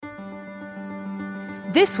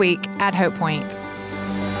This week at Hope Point.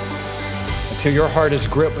 Until your heart is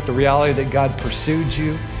gripped with the reality that God pursued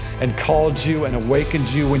you and called you and awakened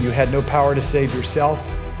you when you had no power to save yourself,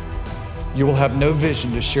 you will have no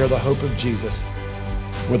vision to share the hope of Jesus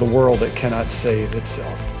with a world that cannot save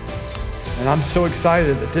itself. And I'm so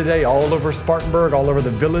excited that today, all over Spartanburg, all over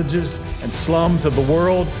the villages and slums of the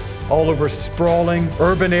world, all over sprawling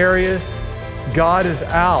urban areas, God is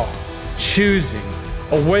out choosing,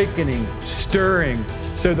 awakening, stirring,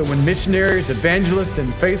 so that when missionaries, evangelists,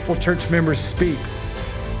 and faithful church members speak,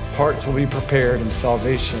 hearts will be prepared and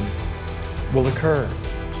salvation will occur.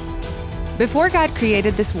 Before God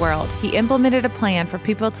created this world, He implemented a plan for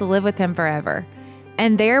people to live with Him forever.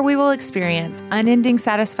 And there we will experience unending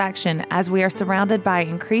satisfaction as we are surrounded by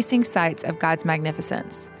increasing sights of God's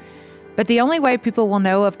magnificence. But the only way people will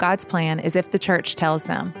know of God's plan is if the church tells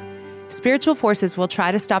them. Spiritual forces will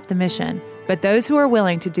try to stop the mission, but those who are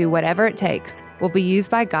willing to do whatever it takes will be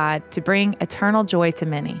used by God to bring eternal joy to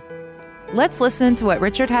many. Let's listen to what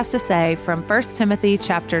Richard has to say from 1 Timothy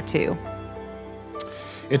chapter 2.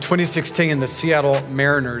 In 2016, the Seattle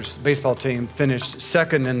Mariners baseball team finished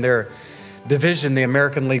second in their division, the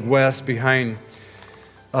American League West, behind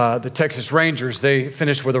the Texas Rangers. They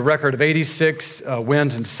finished with a record of 86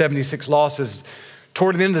 wins and 76 losses.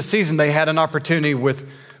 Toward the end of the season, they had an opportunity with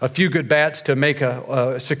a few good bats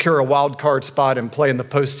to secure a wild card spot and play in the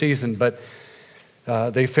postseason, but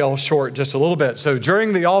they fell short just a little bit. So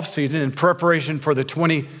during the offseason, in preparation for the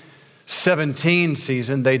 2017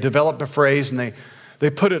 season, they developed a phrase and they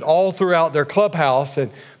put it all throughout their clubhouse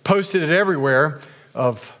and posted it everywhere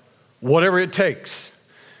of whatever it takes.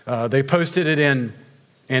 They posted it in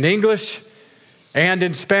English and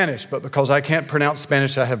in Spanish, but because I can't pronounce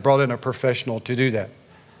Spanish, I have brought in a professional to do that.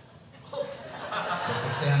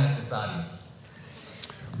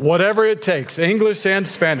 Whatever it takes, English and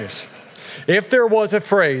Spanish. If there was a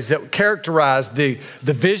phrase that characterized the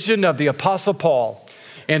vision of the Apostle Paul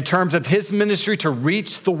in terms of his ministry to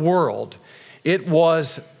reach the world, it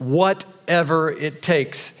was whatever it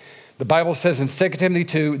takes. The Bible says in 2 Timothy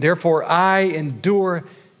 2, therefore I endure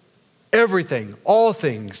everything, all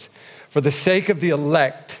things, for the sake of the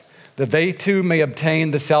elect, that they too may obtain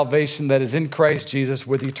the salvation that is in Christ Jesus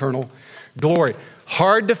with eternal glory.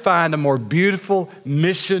 Hard to find a more beautiful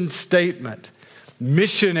mission statement,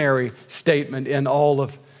 missionary statement in all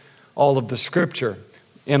of the scripture.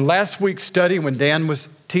 In last week's study, when Dan was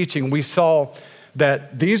teaching, we saw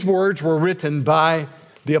that these words were written by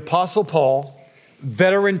the Apostle Paul,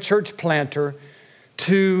 veteran church planter,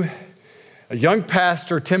 to a young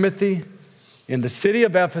pastor, Timothy, in the city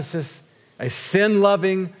of Ephesus, a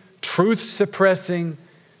sin-loving, truth-suppressing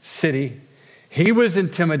city. He was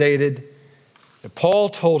intimidated. Paul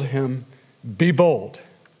told him, be bold.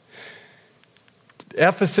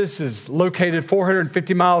 Ephesus is located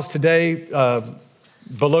 450 miles today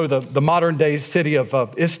below the modern-day city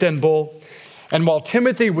of Istanbul. And while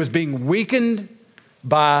Timothy was being weakened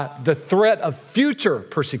by the threat of future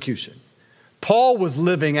persecution, Paul was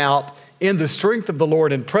living out in the strength of the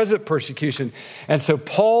Lord in present persecution. And so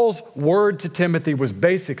Paul's word to Timothy was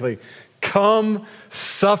basically, come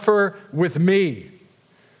suffer with me.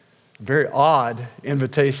 Very odd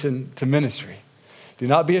invitation to ministry. Do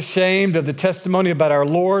not be ashamed of the testimony about our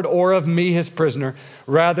Lord or of me, his prisoner.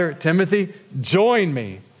 Rather, Timothy, join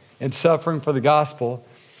me in suffering for the gospel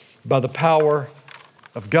by the power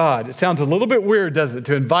of God. It sounds a little bit weird, doesn't it,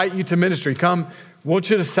 to invite you to ministry. Come, want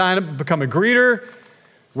you to sign up, become a greeter,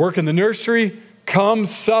 work in the nursery, come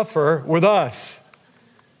suffer with us.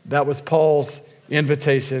 That was Paul's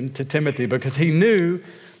invitation to Timothy because he knew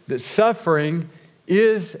that suffering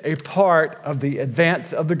is a part of the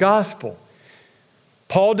advance of the gospel.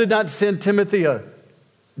 Paul did not send Timothy a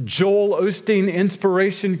Joel Osteen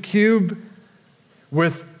inspiration cube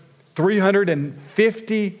with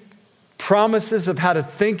 350 promises of how to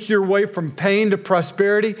think your way from pain to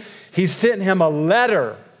prosperity. He sent him a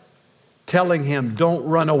letter telling him, don't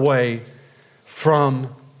run away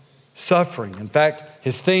from suffering. In fact,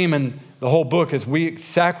 his theme in the whole book is we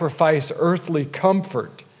sacrifice earthly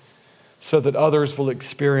comfort so that others will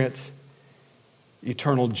experience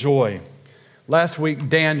eternal joy. Last week,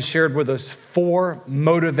 Dan shared with us 4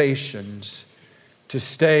 motivations to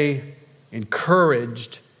stay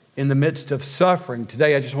encouraged in the midst of suffering.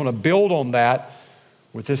 Today, I just want to build on that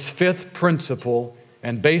with this 5th principle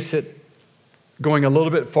and base it going a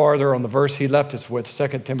little bit farther on the verse he left us with,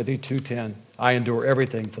 2 Timothy 2:10. I endure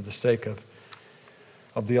everything for the sake of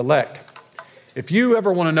the elect. If you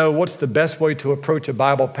ever want to know what's the best way to approach a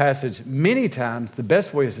Bible passage, many times the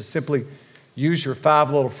best way is to simply use your 5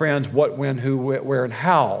 little friends, what, when, who, where, and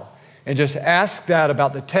how. and just ask that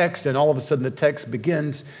about the text, and all of a sudden the text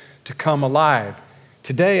begins to come alive.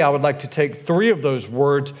 Today, I would like to take 3 of those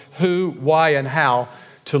words, who, why, and how,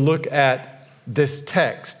 to look at this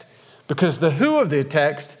text. Because the who of the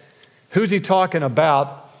text, who's he talking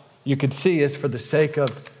about, you could see is for the sake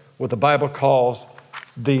of what the Bible calls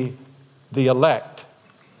the elect.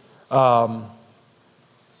 The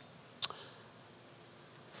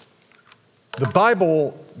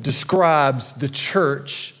Bible describes the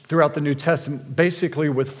church throughout the New Testament basically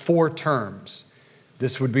with 4 terms.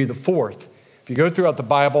 This would be the 4th. If you go throughout the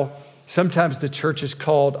Bible, sometimes the church is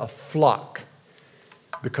called a flock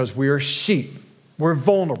because we are sheep. We're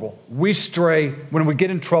vulnerable. We stray. When we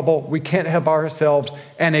get in trouble, we can't help ourselves,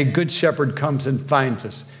 and a good shepherd comes and finds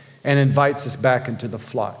us and invites us back into the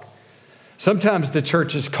flock. Sometimes the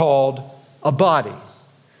church is called a body,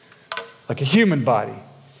 like a human body.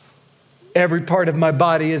 Every part of my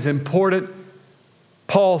body is important.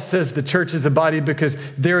 Paul says the church is a body because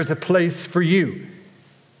there is a place for you.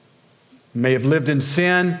 You may have lived in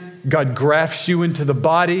sin. God grafts you into the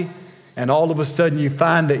body, and all of a sudden you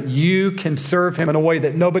find that you can serve him in a way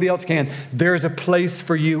that nobody else can. There's a place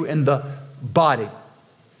for you in the body.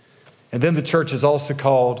 And then the church is also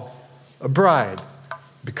called a bride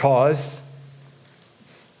because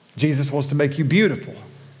Jesus wants to make you beautiful.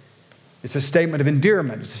 It's a statement of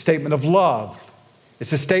endearment. It's a statement of love.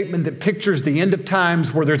 It's a statement that pictures the end of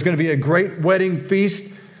times where there's going to be a great wedding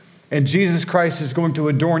feast and Jesus Christ is going to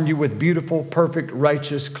adorn you with beautiful, perfect,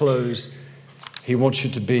 righteous clothes. He wants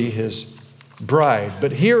you to be his bride.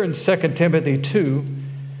 But here in 2 Timothy 2,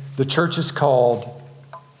 the church is called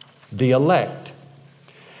the elect.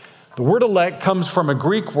 The word elect comes from a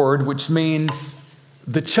Greek word which means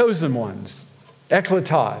the chosen ones,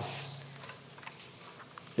 ekletos.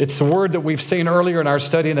 It's the word that we've seen earlier in our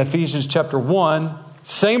study in Ephesians chapter 1.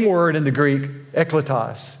 Same word in the Greek,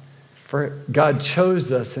 ekletos. For God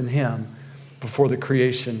chose us in him before the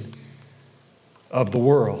creation of the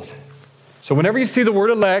world. So whenever you see the word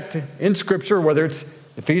elect in Scripture, whether it's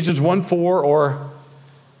Ephesians 1:4 or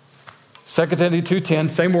 2 Timothy 2:10,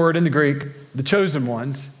 same word in the Greek, the chosen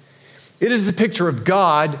ones, it is the picture of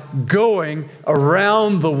God going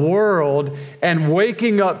around the world and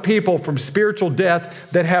waking up people from spiritual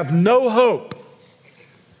death that have no hope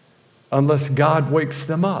unless God wakes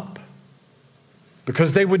them up.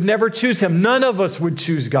 Because they would never choose him. None of us would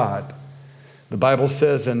choose God. The Bible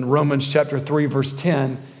says in Romans chapter 3, verse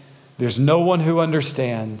 10, there's no one who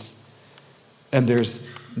understands and there's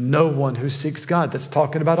no one who seeks God. That's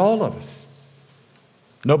talking about all of us.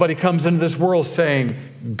 Nobody comes into this world saying,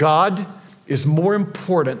 God is more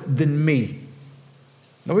important than me.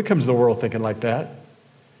 Nobody comes to the world thinking like that.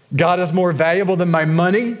 God is more valuable than my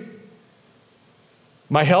money,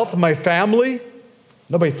 my health, my family.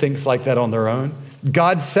 Nobody thinks like that on their own.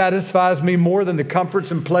 God satisfies me more than the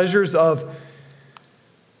comforts and pleasures of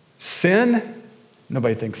sin.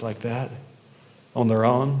 Nobody thinks like that on their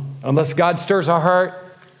own. Unless God stirs our heart,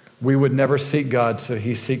 we would never seek God, so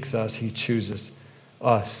he seeks us. He chooses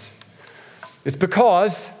us. It's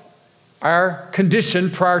because our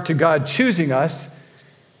condition prior to God choosing us,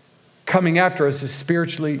 coming after us, is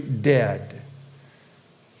spiritually dead.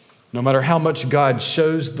 No matter how much God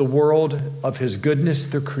shows the world of his goodness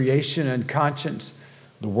through creation and conscience,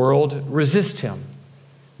 the world resists him.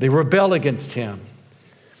 They rebel against him.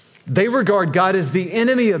 They regard God as the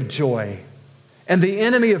enemy of joy and the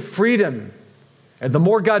enemy of freedom. And the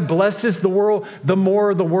more God blesses the world, the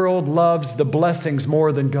more the world loves the blessings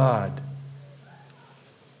more than God.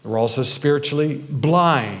 We're also spiritually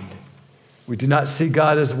blind. We do not see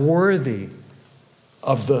God as worthy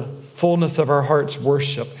of the fullness of our heart's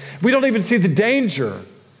worship. We don't even see the danger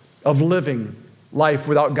of living life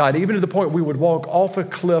without God, even to the point we would walk off a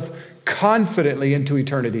cliff confidently into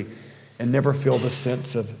eternity and never feel the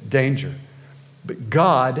sense of danger. But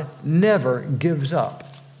God never gives up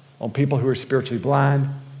on people who are spiritually blind,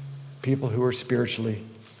 people who are spiritually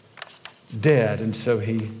dead. And so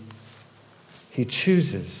he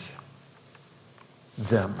chooses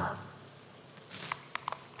them.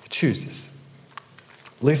 He chooses.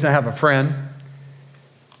 Lisa and I have a friend.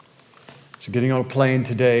 She's getting on a plane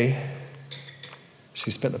today.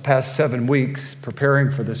 She spent the past 7 weeks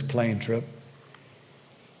preparing for this plane trip.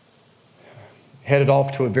 Headed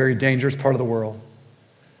off to a very dangerous part of the world.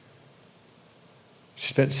 She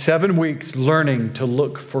spent 7 weeks learning to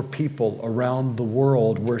look for people around the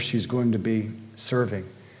world where she's going to be serving.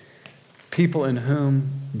 People in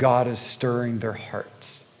whom God is stirring their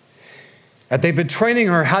hearts. And they've been training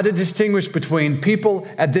her how to distinguish between people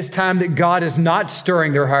at this time that God is not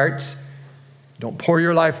stirring their hearts. Don't pour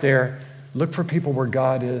your life there. Look for people where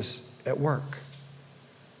God is at work.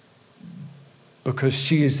 because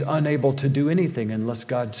she is unable to do anything unless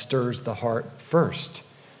God stirs the heart first.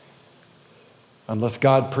 Unless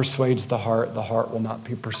God persuades the heart will not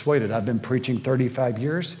be persuaded. I've been preaching 35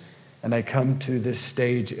 years, and I come to this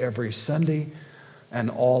stage every Sunday, and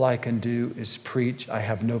all I can do is preach. I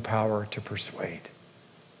have no power to persuade.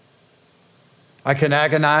 I can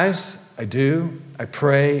agonize, I do. I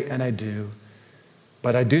pray, and I do.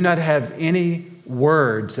 But I do not have any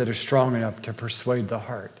words that are strong enough to persuade the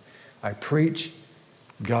heart. I preach,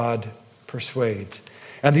 God persuades.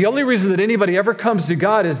 And the only reason that anybody ever comes to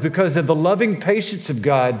God is because of the loving patience of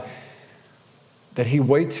God, that he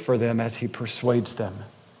waits for them as he persuades them.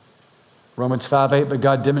 Romans 5:8, but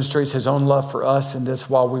God demonstrates his own love for us in this: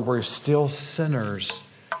 while we were still sinners,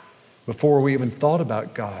 before we even thought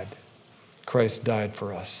about God, Christ died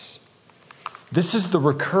for us. This is the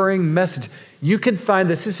recurring message. You can find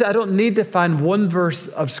this. I don't need to find one verse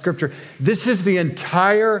of Scripture. This is the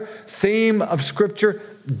entire theme of Scripture.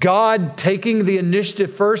 God taking the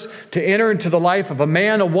initiative first to enter into the life of a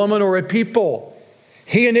man, a woman, or a people.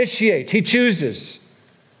 He initiates. He chooses.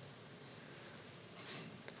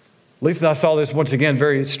 Lisa and I saw this once again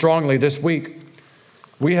very strongly this week.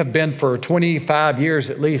 We have been for 25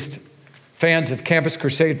 years at least fans of Campus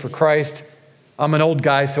Crusade for Christ. I'm an old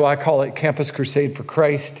guy, so I call it Campus Crusade for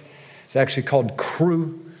Christ. It's actually called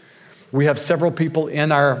Cru. We have several people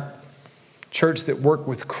in our church that work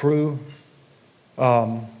with Cru.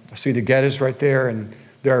 I see the Geddes right there, and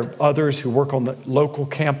there are others who work on the local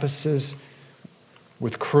campuses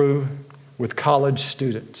with Cru, with college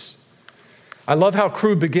students. I love how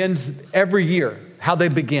Cru begins every year, how they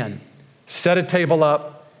begin. Set a table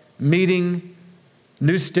up, meeting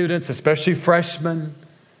new students, especially freshmen,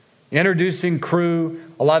 introducing Cru.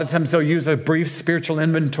 A lot of times they'll use a brief spiritual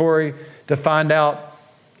inventory to find out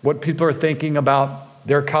what people are thinking about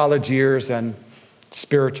their college years and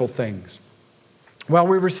spiritual things. Well,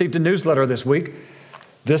 we received a newsletter this week.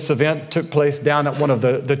 This event took place down at one of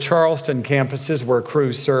the Charleston campuses where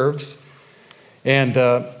Cru serves. And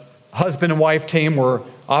husband and wife team were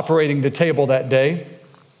operating the table that day.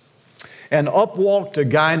 And up walked a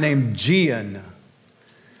guy named Gian.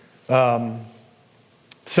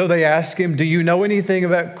 So they asked him, do you know anything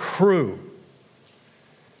about Cru?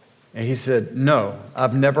 And he said, no,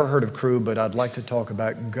 I've never heard of Cru, but I'd like to talk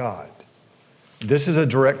about God. This is a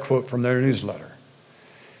direct quote from their newsletter.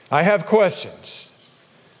 I have questions.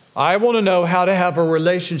 I want to know how to have a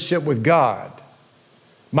relationship with God.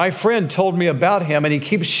 My friend told me about him, and he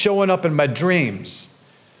keeps showing up in my dreams.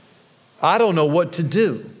 I don't know what to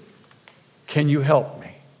do. Can you help me?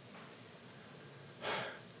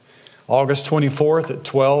 August 24th at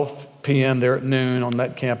 12 p.m. there at noon on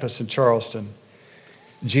that campus in Charleston,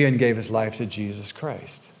 Gian gave his life to Jesus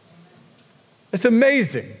Christ. It's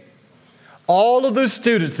amazing. All of those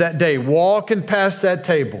students that day walking past that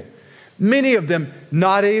table, many of them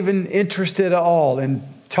not even interested at all in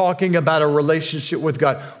talking about a relationship with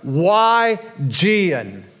God. Why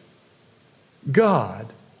Gian?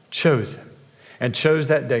 God chose him and chose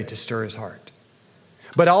that day to stir his heart.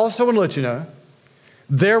 But I also want to let you know,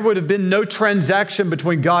 there would have been no transaction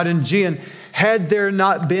between God and Gian had there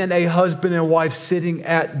not been a husband and wife sitting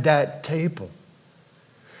at that table.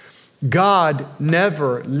 God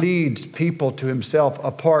never leads people to himself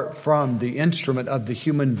apart from the instrument of the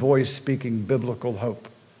human voice speaking biblical hope.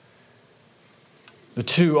 The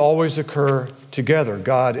two always occur together.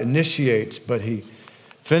 God initiates, but he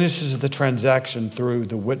finishes the transaction through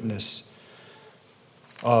the witness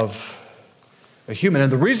of a human.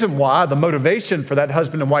 And the reason why, the motivation for that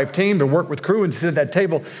husband and wife team to work with Cru and sit at that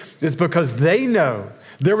table is because they know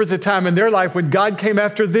there was a time in their life when God came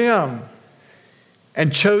after them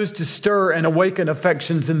and chose to stir and awaken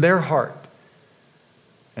affections in their heart.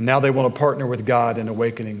 And now they want to partner with God in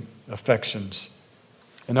awakening affections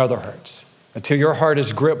in other hearts. Until your heart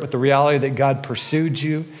is gripped with the reality that God pursued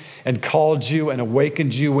you and called you and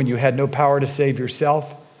awakened you when you had no power to save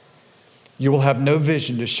yourself, you will have no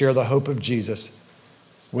vision to share the hope of Jesus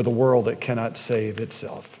with a world that cannot save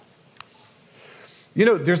itself. You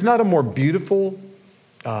know, there's not a more beautiful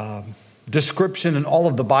description in all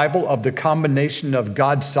of the Bible of the combination of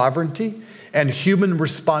God's sovereignty and human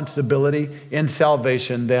responsibility in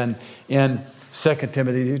salvation than in 2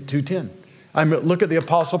 Timothy 2:10. I mean, look at the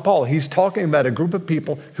Apostle Paul. He's talking about a group of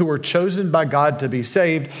people who were chosen by God to be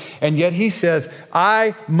saved, and yet he says,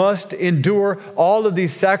 I must endure all of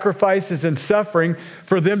these sacrifices and suffering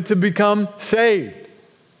for them to become saved.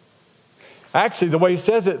 Actually, the way he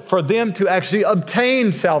says it, for them to actually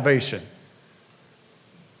obtain salvation.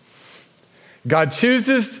 God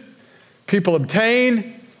chooses, people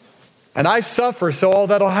obtain, and I suffer, so all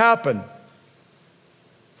that'll happen.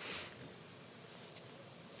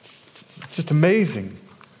 It's just amazing.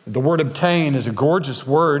 The word obtain is a gorgeous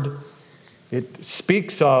word. It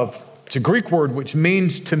speaks of, it's a Greek word which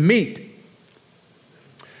means to meet,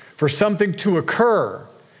 for something to occur,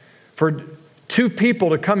 for two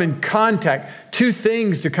people to come in contact, two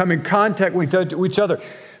things to come in contact with each other.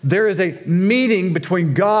 There is a meeting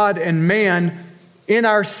between God and man in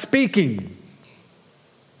our speaking.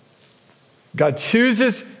 God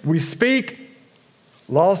chooses, we speak,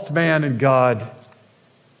 lost man and God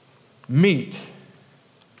meet.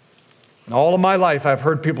 In all of my life, I've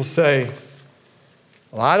heard people say,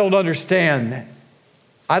 well, I don't understand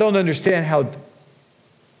how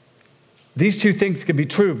these two things can be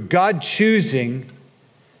true. God choosing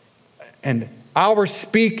and our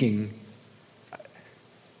speaking.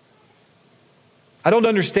 I don't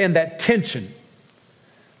understand that tension.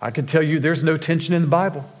 I can tell you there's no tension in the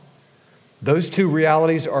Bible. Those two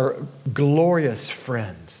realities are glorious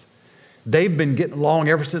friends. They've been getting along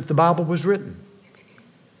ever since the Bible was written.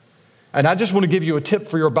 And I just want to give you a tip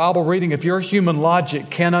for your Bible reading. If your human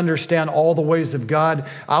logic can't understand all the ways of God,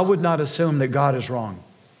 I would not assume that God is wrong.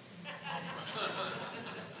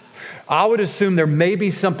 I would assume there may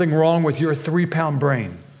be something wrong with your 3-pound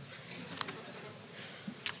brain.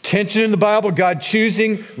 Tension in the Bible, God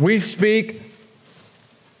choosing, we speak,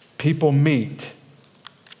 people meet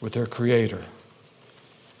with their Creator.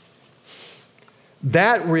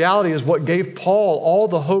 That reality is what gave Paul all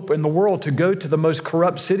the hope in the world to go to the most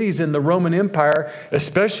corrupt cities in the Roman Empire,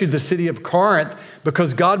 especially the city of Corinth,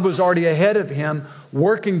 because God was already ahead of him,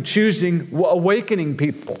 working, choosing, awakening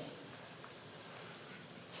people.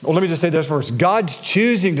 Well, let me just say this first. God's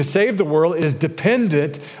choosing to save the world is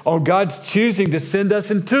dependent on God's choosing to send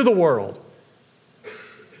us into the world.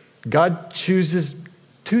 God chooses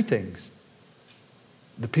two things: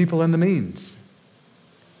 the people and the means.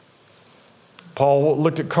 Paul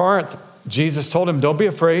looked at Corinth. Jesus told him, don't be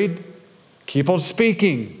afraid. Keep on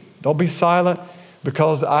speaking. Don't be silent,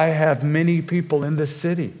 because I have many people in this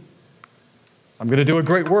city. I'm going to do a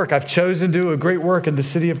great work. I've chosen to do a great work in the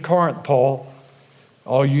city of Corinth, Paul.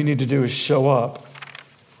 All you need to do is show up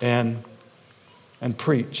and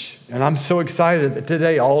preach. And I'm so excited that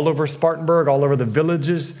today, all over Spartanburg, all over the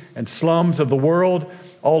villages and slums of the world,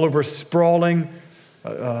 all over sprawling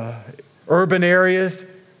urban areas,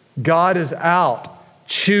 God is out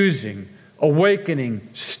choosing, awakening,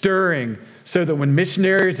 stirring, so that when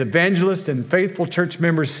missionaries, evangelists, and faithful church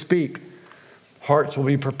members speak, hearts will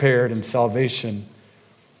be prepared and salvation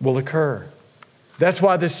will occur. That's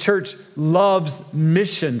why this church loves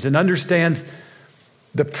missions and understands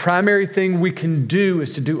the primary thing we can do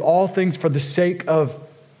is to do all things for the sake of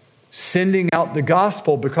sending out the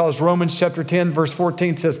gospel, because Romans chapter 10, verse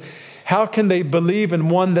 14 says, how can they believe in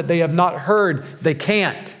one that they have not heard? They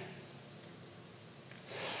can't.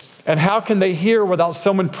 And how can they hear without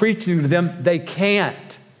someone preaching to them? They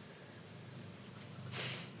can't.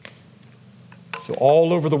 So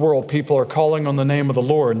all over the world, people are calling on the name of the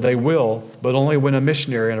Lord. They will, but only when a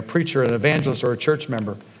missionary and a preacher, an evangelist, or a church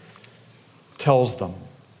member tells them.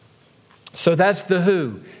 So that's the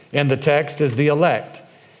who in the text, is the elect.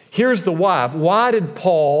 Here's the why. Why did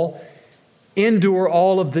Paul endure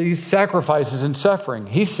all of these sacrifices and suffering?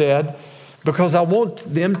 He said, because I want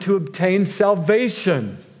them to obtain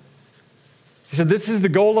salvation. He said, this is the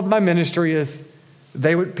goal of my ministry, is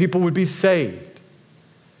people would be saved.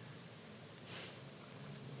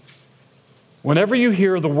 Whenever you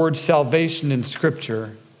hear the word salvation in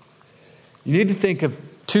Scripture, you need to think of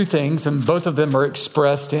two things, and both of them are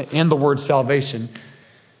expressed in the word salvation.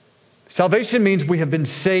 Salvation means we have been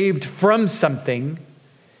saved from something,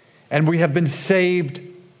 and we have been saved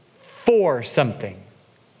for something.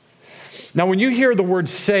 Now, when you hear the word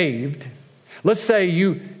saved, let's say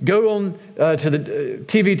you go on to the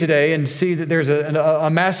TV today and see that there's a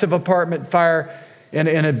massive apartment fire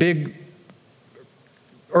in a big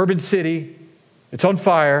urban city. It's on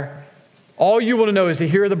fire. All you want to know is to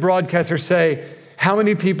hear the broadcaster say, how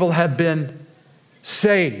many people have been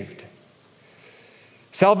saved?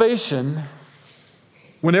 Salvation,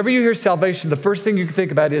 whenever you hear salvation, the first thing you can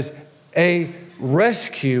think about is a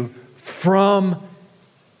rescue from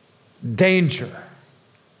danger.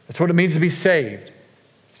 That's what it means to be saved.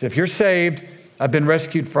 So if you're saved, I've been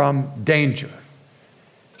rescued from danger.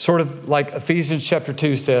 Sort of like Ephesians chapter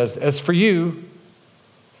 2 says, as for you,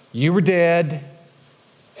 you were dead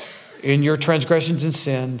in your transgressions and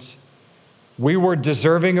sins. We were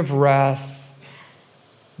deserving of wrath,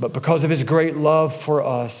 but because of His great love for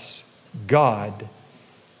us, God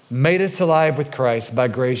made us alive with Christ. By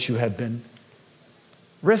grace you have been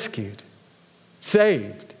rescued,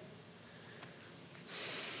 saved.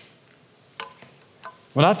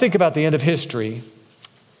 When I think about the end of history,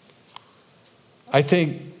 I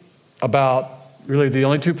think about really the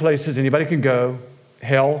only two places anybody can go,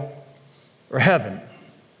 hell or heaven.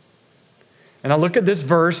 And I look at this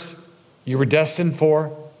verse, you were destined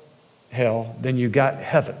for hell, then you got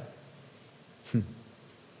heaven.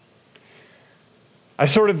 I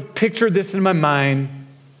sort of pictured this in my mind,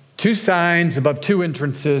 two signs above two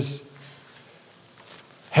entrances.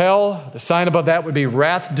 Hell, the sign above that would be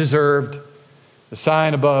wrath deserved. The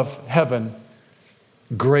sign above heaven,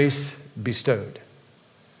 grace bestowed.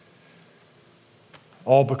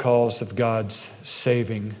 All because of God's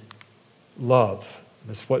saving love.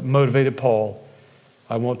 That's what motivated Paul.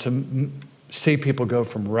 I want to see people go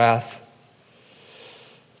from wrath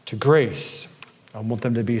to grace. I want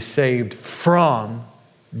them to be saved from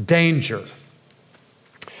danger.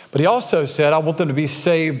 But he also said, I want them to be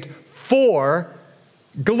saved for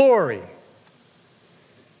glory.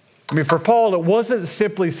 I mean, for Paul, it wasn't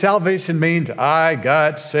simply salvation means I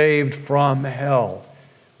got saved from hell,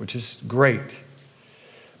 which is great.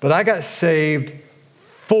 But I got saved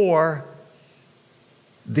for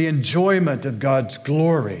the enjoyment of God's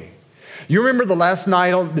glory. You remember the last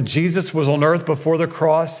night that Jesus was on earth before the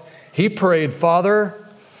cross? He prayed, Father,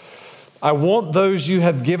 I want those you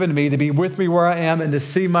have given me to be with me where I am and to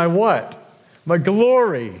see my what? My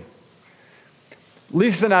glory.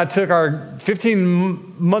 Lisa and I took our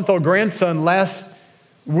 15-month-old grandson last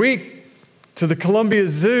week to the Columbia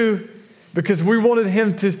Zoo because we wanted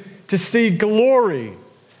him to see glory,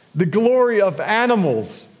 the glory of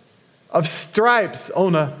animals, of stripes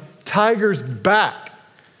on a tiger's back,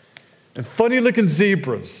 and funny-looking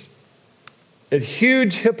zebras, and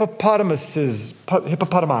huge hippopotami.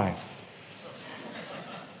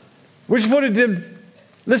 We just wanted them.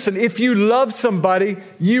 Listen, if you love somebody,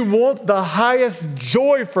 you want the highest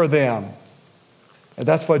joy for them. And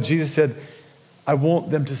that's why Jesus said, I want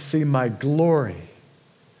them to see my glory.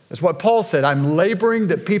 That's what Paul said. I'm laboring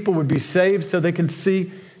that people would be saved so they can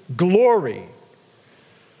see glory.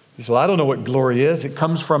 He said, well, I don't know what glory is. It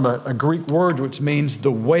comes from a Greek word which means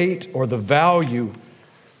the weight or the value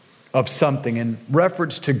of something. In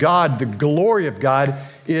reference to God, the glory of God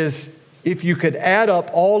is if you could add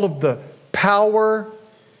up all of the power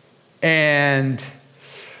and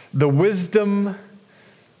the wisdom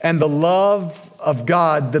and the love of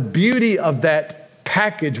God, the beauty of that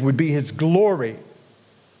package would be His glory.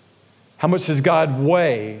 How much does God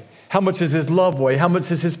weigh? How much does His love weigh? How much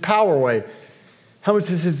does His power weigh? How much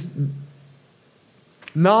does His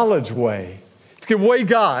knowledge weigh? If you could weigh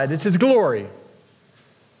God, it's His glory.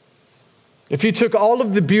 If you took all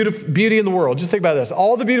of the beauty in the world, just think about this,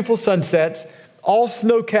 all the beautiful sunsets, all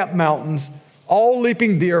snow-capped mountains, all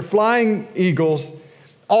leaping deer, flying eagles,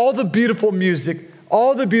 all the beautiful music,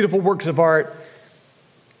 all the beautiful works of art,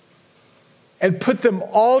 and put them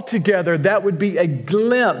all together, that would be a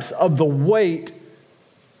glimpse of the weight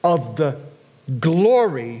of the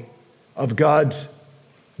glory of God's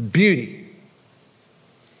beauty.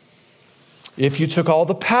 If you took all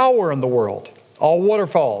the power in the world, all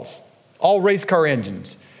waterfalls, all race car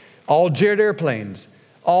engines, all jet airplanes,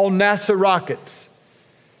 all NASA rockets,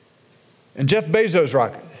 and Jeff Bezos'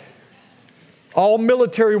 rocket, all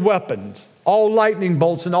military weapons, all lightning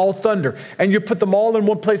bolts and all thunder, and you put them all in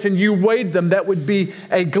one place and you weighed them, that would be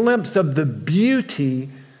a glimpse of the beauty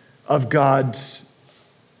of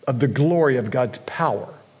the glory of God's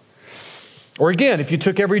power. Or again, if you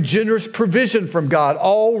took every generous provision from God,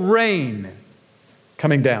 all rain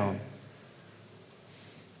coming down,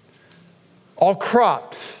 all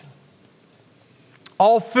crops,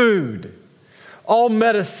 all food, all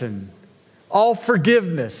medicine, all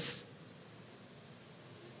forgiveness,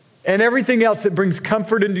 and everything else that brings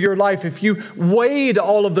comfort into your life, if you weighed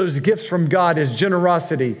all of those gifts from God as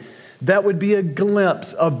generosity, that would be a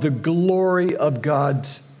glimpse of the glory of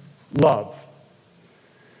God's love.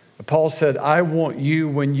 Paul said, I want you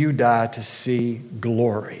when you die to see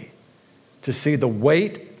glory, to see the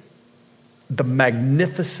weight, the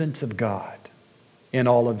magnificence of God in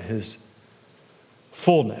all of His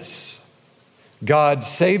fullness. God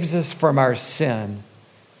saves us from our sin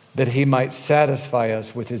that He might satisfy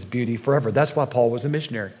us with His beauty forever. That's why Paul was a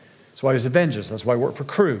missionary. That's why he was an evangelist. That's why he worked for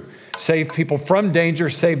Cru. Save people from danger,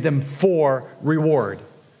 save them for reward.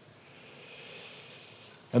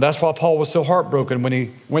 And that's why Paul was so heartbroken when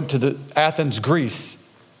he went to the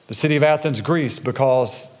city of Athens, Greece,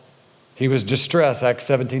 because he was distressed, Acts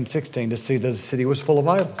 17:16, to see that the city was full of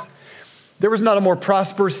idols. There was not a more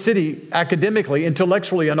prosperous city academically,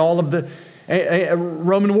 intellectually in all of the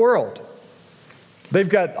Roman world. They've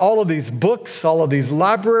got all of these books, all of these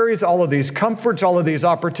libraries, all of these comforts, all of these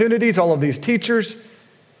opportunities, all of these teachers.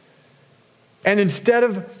 And instead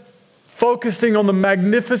of focusing on the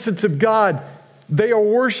magnificence of God, they are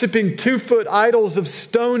worshiping 2-foot idols of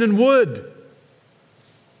stone and wood.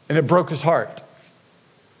 And it broke his heart.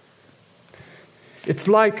 It's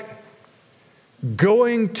like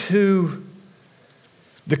going to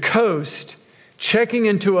the coast, checking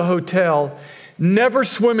into a hotel, never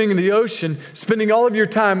swimming in the ocean, spending all of your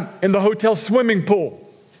time in the hotel swimming pool.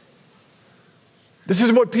 This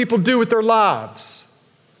is what people do with their lives.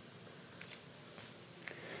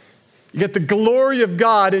 You get the glory of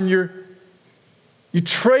God and you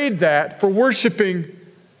trade that for worshiping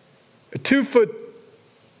a 2-foot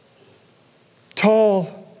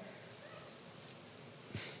tall,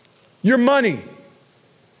 your money.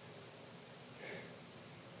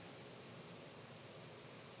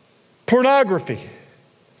 Pornography.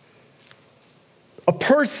 A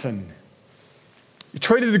person. You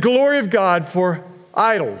traded the glory of God for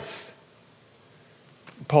idols.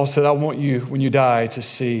 Paul said, I want you, when you die, to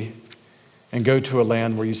see and go to a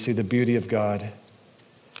land where you see the beauty of God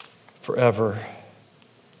forever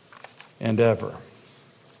and ever.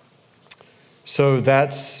 So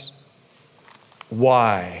that's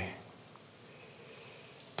why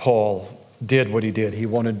Paul did what he did. He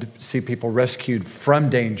wanted to see people rescued from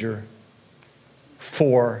danger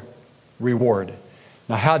for reward.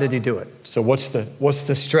 Now, how did he do it? So what's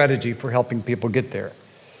the strategy for helping people get there?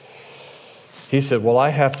 He said, well, I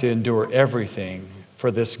have to endure everything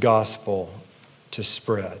for this gospel to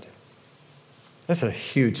spread. That's a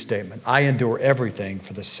huge statement. I endure everything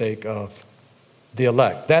for the sake of the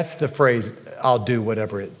elect. That's the phrase, I'll do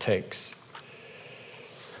whatever it takes.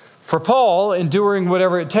 For Paul, enduring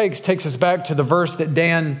whatever it takes us back to the verse that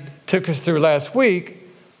Dan took us through last week,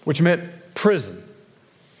 which meant prison.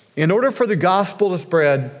 In order for the gospel to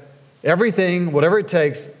spread, everything, whatever it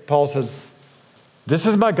takes, Paul says, this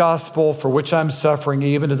is my gospel for which I'm suffering,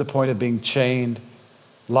 even to the point of being chained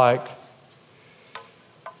like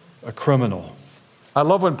a criminal. I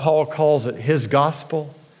love when Paul calls it his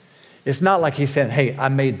gospel. It's not like he's saying, hey, I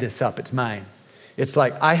made this up, it's mine. It's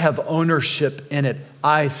like I have ownership in it.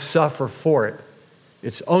 I suffer for it.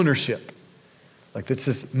 It's ownership. Like this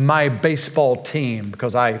is my baseball team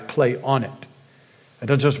because I play on it. I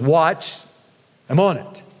don't just watch, I'm on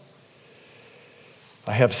it.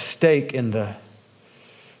 I have stake in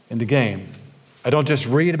the game. I don't just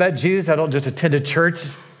read about Jesus. I don't just attend a church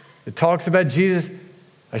that talks about Jesus.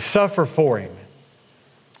 I suffer for him.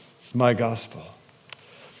 It's my gospel.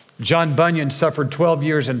 John Bunyan suffered 12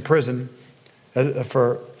 years in prison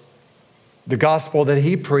for the gospel that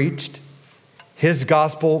he preached. His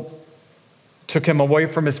gospel took him away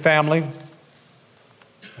from his family.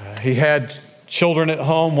 He had children at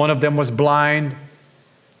home. One of them was blind.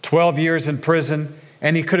 12 years in prison.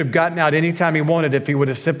 And he could have gotten out anytime he wanted if he would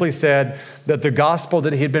have simply said that the gospel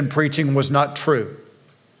that he had been preaching was not true.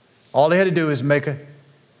 All he had to do is make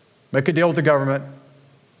a deal with the government.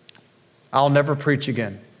 I'll never preach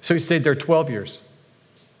again. So he stayed there 12 years,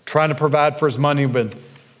 trying to provide for his money, but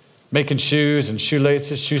making shoes and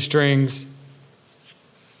shoelaces, shoestrings.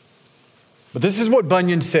 But this is what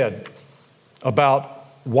Bunyan said about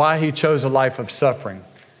why he chose a life of suffering.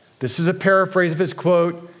 This is a paraphrase of his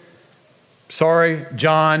quote. Sorry,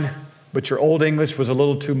 John, but your old English was a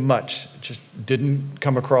little too much. It just didn't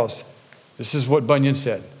come across. This is what Bunyan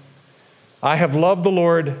said. I have loved the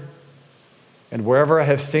Lord, and wherever I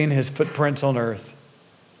have seen his footprints on earth,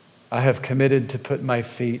 I have committed to put my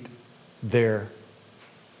feet there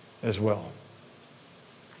as well.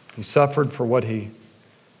 He suffered for what he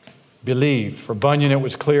believed. For Bunyan, it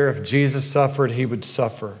was clear if Jesus suffered, he would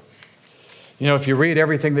suffer. You know, if you read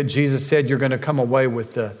everything that Jesus said, you're going to come away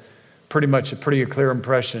with pretty clear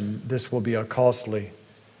impression. This will be a costly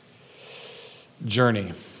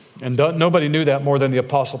journey. And nobody knew that more than the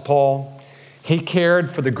Apostle Paul. He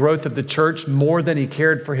cared for the growth of the church more than he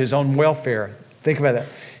cared for his own welfare. Think about that.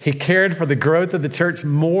 He cared for the growth of the church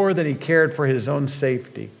more than he cared for his own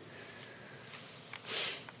safety.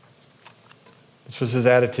 This was his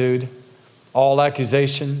attitude. All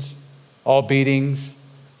accusations, all beatings,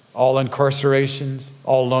 all incarcerations,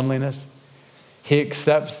 all loneliness. He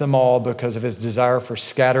accepts them all because of his desire for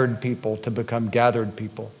scattered people to become gathered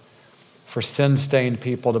people, for sin-stained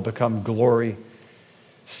people to become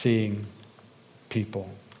glory-seeing people.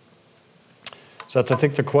 So I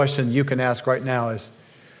think the question you can ask right now is,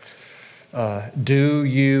 do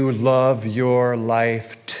you love your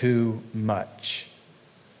life too much?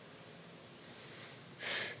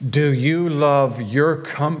 Do you love your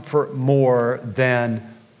comfort more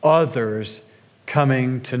than others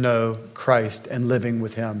coming to know Christ and living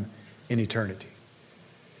with him in eternity?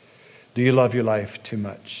 Do you love your life too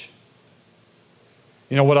much?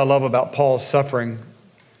 You know what I love about Paul's suffering,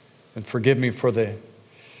 and forgive me for the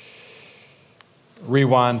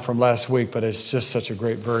rewind from last week, but it's just such a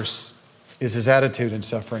great verse, is his attitude in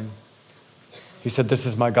suffering. He said, "This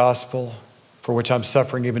is my gospel, for which I'm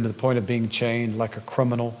suffering even to the point of being chained like a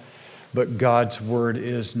criminal, but God's word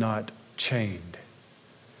is not chained."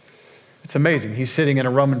 It's amazing. He's sitting in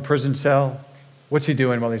a Roman prison cell. What's he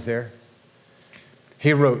doing while he's there?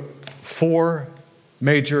 He wrote 4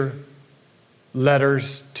 major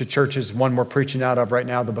letters to churches. One we're preaching out of right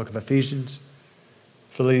now, the book of Ephesians,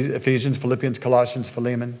 Philippians, Colossians,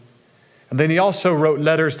 Philemon. And then he also wrote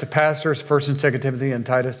letters to pastors, 1st and 2nd Timothy and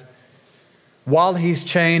Titus. While he's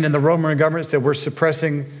chained and the Roman government said we're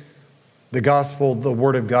suppressing the gospel, the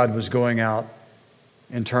word of God was going out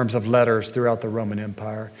in terms of letters throughout the Roman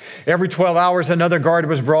Empire. Every 12 hours, another guard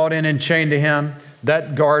was brought in and chained to him.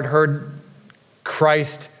 That guard heard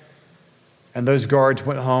Christ, and those guards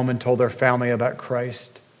went home and told their family about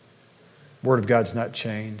Christ. Word of God's not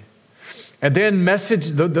chained. And then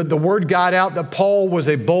the word got out that Paul was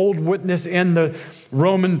a bold witness in the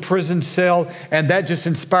Roman prison cell, and that just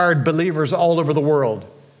inspired believers all over the world.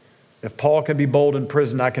 If Paul can be bold in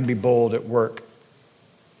prison, I can be bold at work.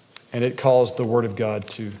 And it caused the word of God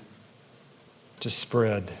to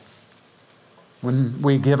spread. When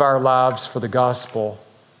we give our lives for the gospel,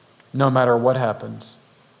 no matter what happens,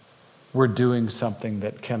 we're doing something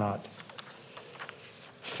that cannot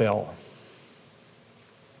fail.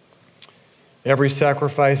 Every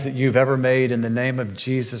sacrifice that you've ever made in the name of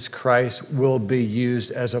Jesus Christ will be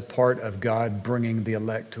used as a part of God bringing the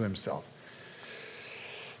elect to himself.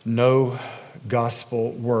 No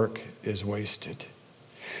gospel work is wasted.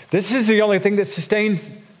 This is the only thing that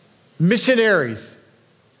sustains missionaries,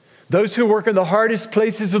 those who work in the hardest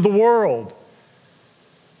places of the world.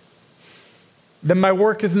 Then my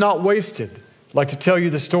work is not wasted. I'd like to tell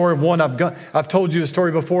you the story of one. I've told you the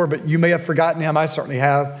story before, but you may have forgotten him. I certainly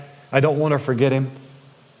have. I don't want to forget him.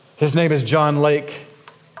 His name is John Lake.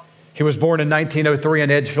 He was born in 1903 in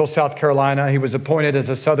Edgefield, South Carolina. He was appointed as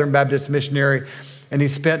a Southern Baptist missionary, and he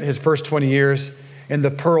spent his first 20 years in the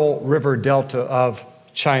Pearl River Delta of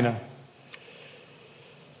China.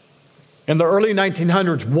 In the early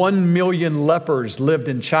 1900s, 1 million lepers lived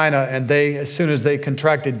in China, and as soon as they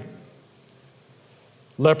contracted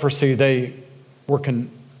leprosy, they were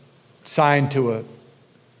consigned to a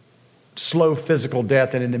slow physical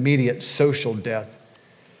death and an immediate social death.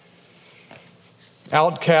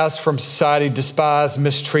 Outcasts from society, despised,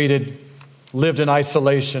 mistreated, lived in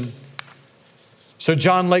isolation. So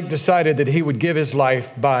John Lake decided that he would give his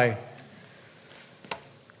life by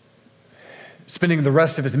spending the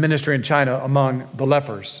rest of his ministry in China among the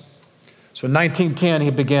lepers. So in 1910,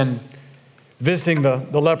 he began visiting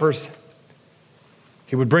the lepers.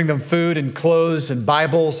 He would bring them food and clothes and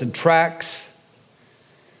Bibles and tracts.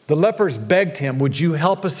 The lepers begged him, "Would you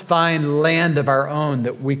help us find land of our own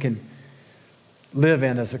that we can live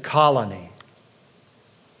in as a colony?"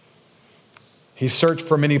 He searched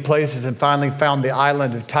for many places and finally found the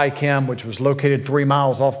island of Tai Kim, which was located 3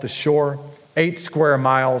 miles off the shore, 8 square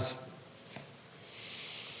miles.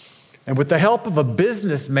 And with the help of a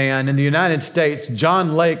businessman in the United States,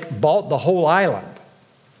 John Lake bought the whole island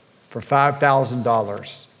for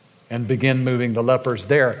 $5,000 and began moving the lepers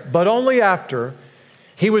there. But only after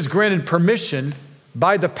he was granted permission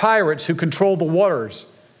by the pirates who controlled the waters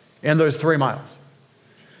in those 3 miles.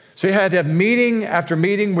 So he had to have meeting after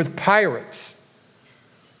meeting with pirates.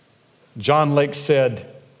 John Lake said,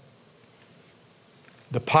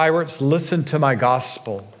 "The pirates listened to my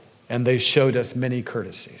gospel and they showed us many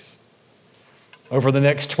courtesies." Over the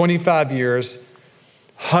next 25 years,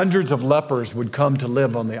 hundreds of lepers would come to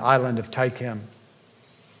live on the island of Tai Kim.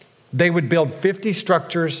 They would build 50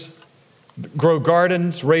 structures, grow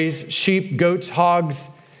gardens, raise sheep, goats, hogs.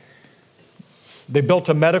 They built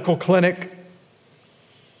a medical clinic.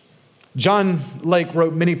 John Lake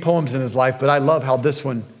wrote many poems in his life, but I love how this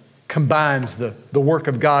one combines the work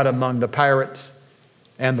of God among the pirates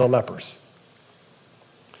and the lepers.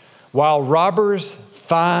 While robbers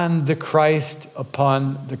find the Christ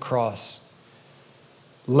upon the cross,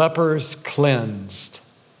 lepers cleansed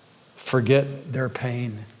forget their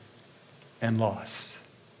pain and loss.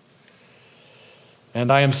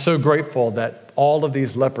 And I am so grateful that all of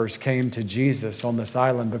these lepers came to Jesus on this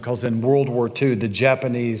island, because in World War II, the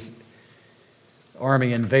Japanese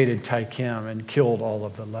army invaded Tai Kim and killed all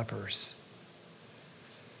of the lepers.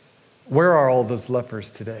 Where are all those lepers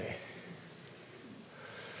today?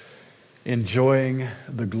 Enjoying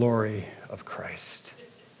the glory of Christ.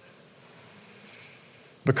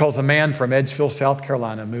 Because a man from Edgefield, South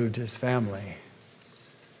Carolina moved his family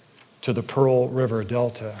to the Pearl River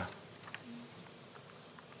Delta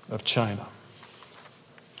of China.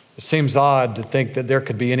 It seems odd to think that there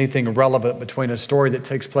could be anything relevant between a story that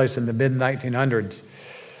takes place in the mid-1900s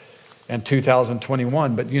and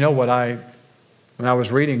 2021. But you know what, when I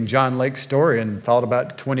was reading John Lake's story and thought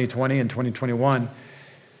about 2020 and 2021,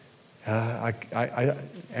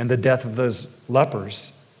 and the death of those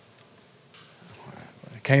lepers,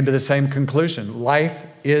 I came to the same conclusion. Life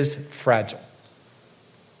is fragile.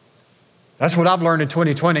 That's what I've learned in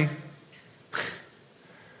 2020.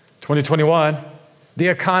 2021, the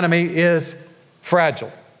economy is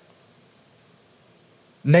fragile.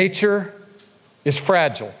 Nature is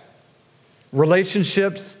fragile.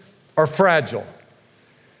 Relationships are fragile.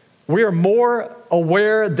 We are more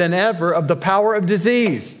aware than ever of the power of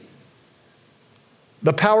disease,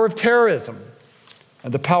 the power of terrorism,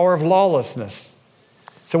 and the power of lawlessness.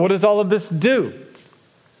 So what does all of this do?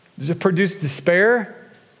 Does it produce despair?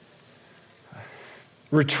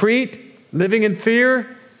 Retreat? Living in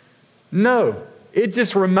fear? No. It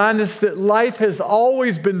just reminds us that life has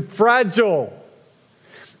always been fragile.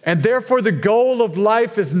 And therefore the goal of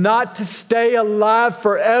life is not to stay alive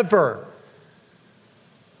forever.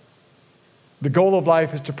 The goal of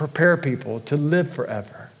life is to prepare people to live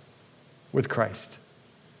forever with Christ.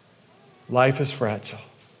 Life is fragile.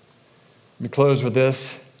 Let me close with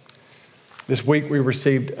this. This week we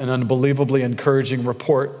received an unbelievably encouraging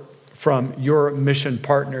report from your mission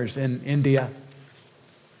partners in India.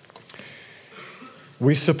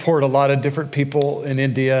 We support a lot of different people in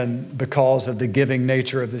India and because of the giving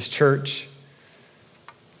nature of this church.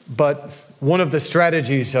 But one of the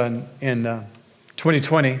strategies in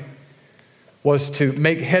 2020 was to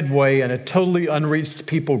make headway in a totally unreached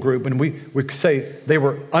people group. And we say they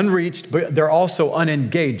were unreached, but they're also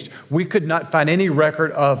unengaged. We could not find any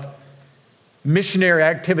record of missionary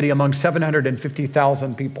activity among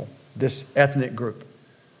 750,000 people, this ethnic group.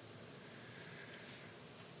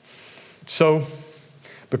 So,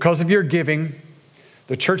 because of your giving,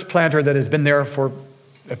 the church planter that has been there for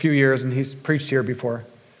a few years, and he's preached here before,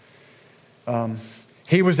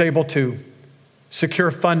 he was able to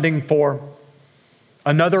secure funding for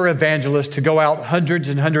another evangelist to go out hundreds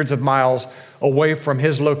and hundreds of miles away from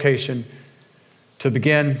his location to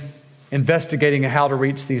begin investigating how to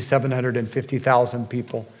reach these 750,000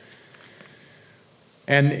 people.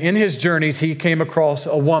 And in his journeys, he came across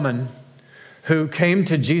a woman who came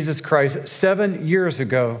to Jesus Christ 7 years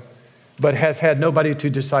ago, but has had nobody to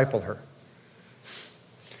disciple her.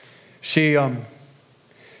 She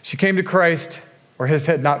came to Christ, or has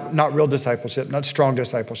had not real discipleship, not strong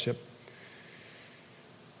discipleship.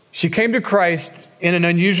 She came to Christ in an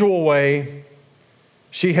unusual way.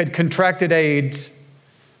 She had contracted AIDS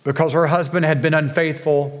because her husband had been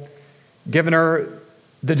unfaithful, given her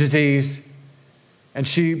the disease, and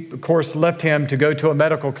she, of course, left him to go to a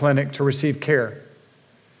medical clinic to receive care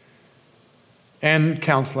and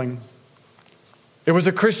counseling. It was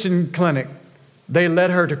a Christian clinic. They led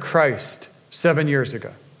her to Christ 7 years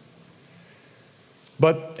ago.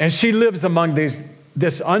 And she lives among this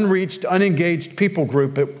unreached, unengaged people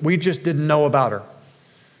group that we just didn't know about her.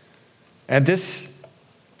 And this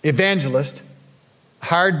evangelist,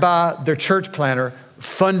 hired by their church planter,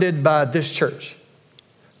 funded by this church,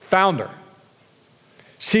 found her.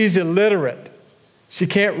 She's illiterate. She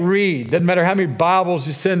can't read. Doesn't matter how many Bibles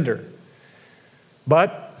you send her.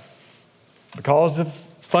 But because of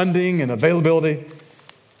funding and availability,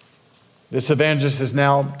 this evangelist is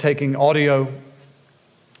now taking audio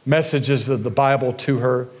messages of the Bible to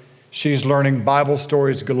her. She's learning Bible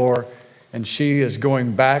stories galore, and she is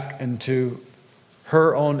going back into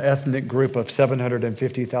her own ethnic group of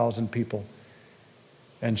 750,000 people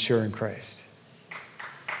and sharing Christ.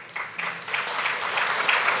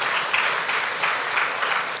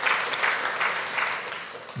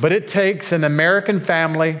 But it takes an American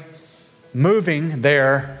family moving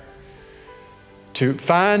there to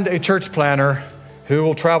find a church planter who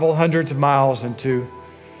will travel hundreds of miles into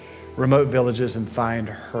remote villages and find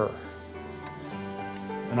her.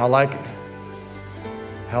 And I like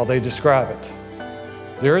how they describe it.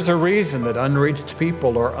 There is a reason that unreached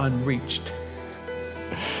people are unreached,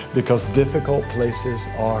 because difficult places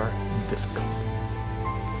are difficult.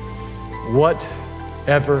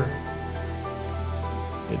 Whatever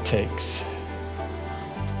it takes.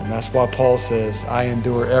 And that's why Paul says, I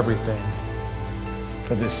endure everything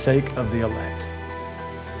for the sake of the elect,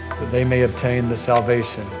 that they may obtain the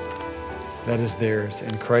salvation that is theirs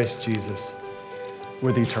in Christ Jesus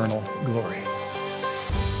with eternal glory.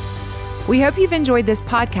 We hope you've enjoyed this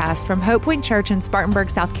podcast from Hope Point Church in Spartanburg,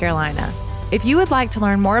 South Carolina. If you would like to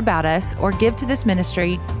learn more about us or give to this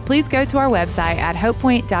ministry, please go to our website at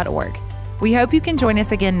hopepoint.org. We hope you can join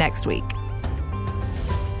us again next week.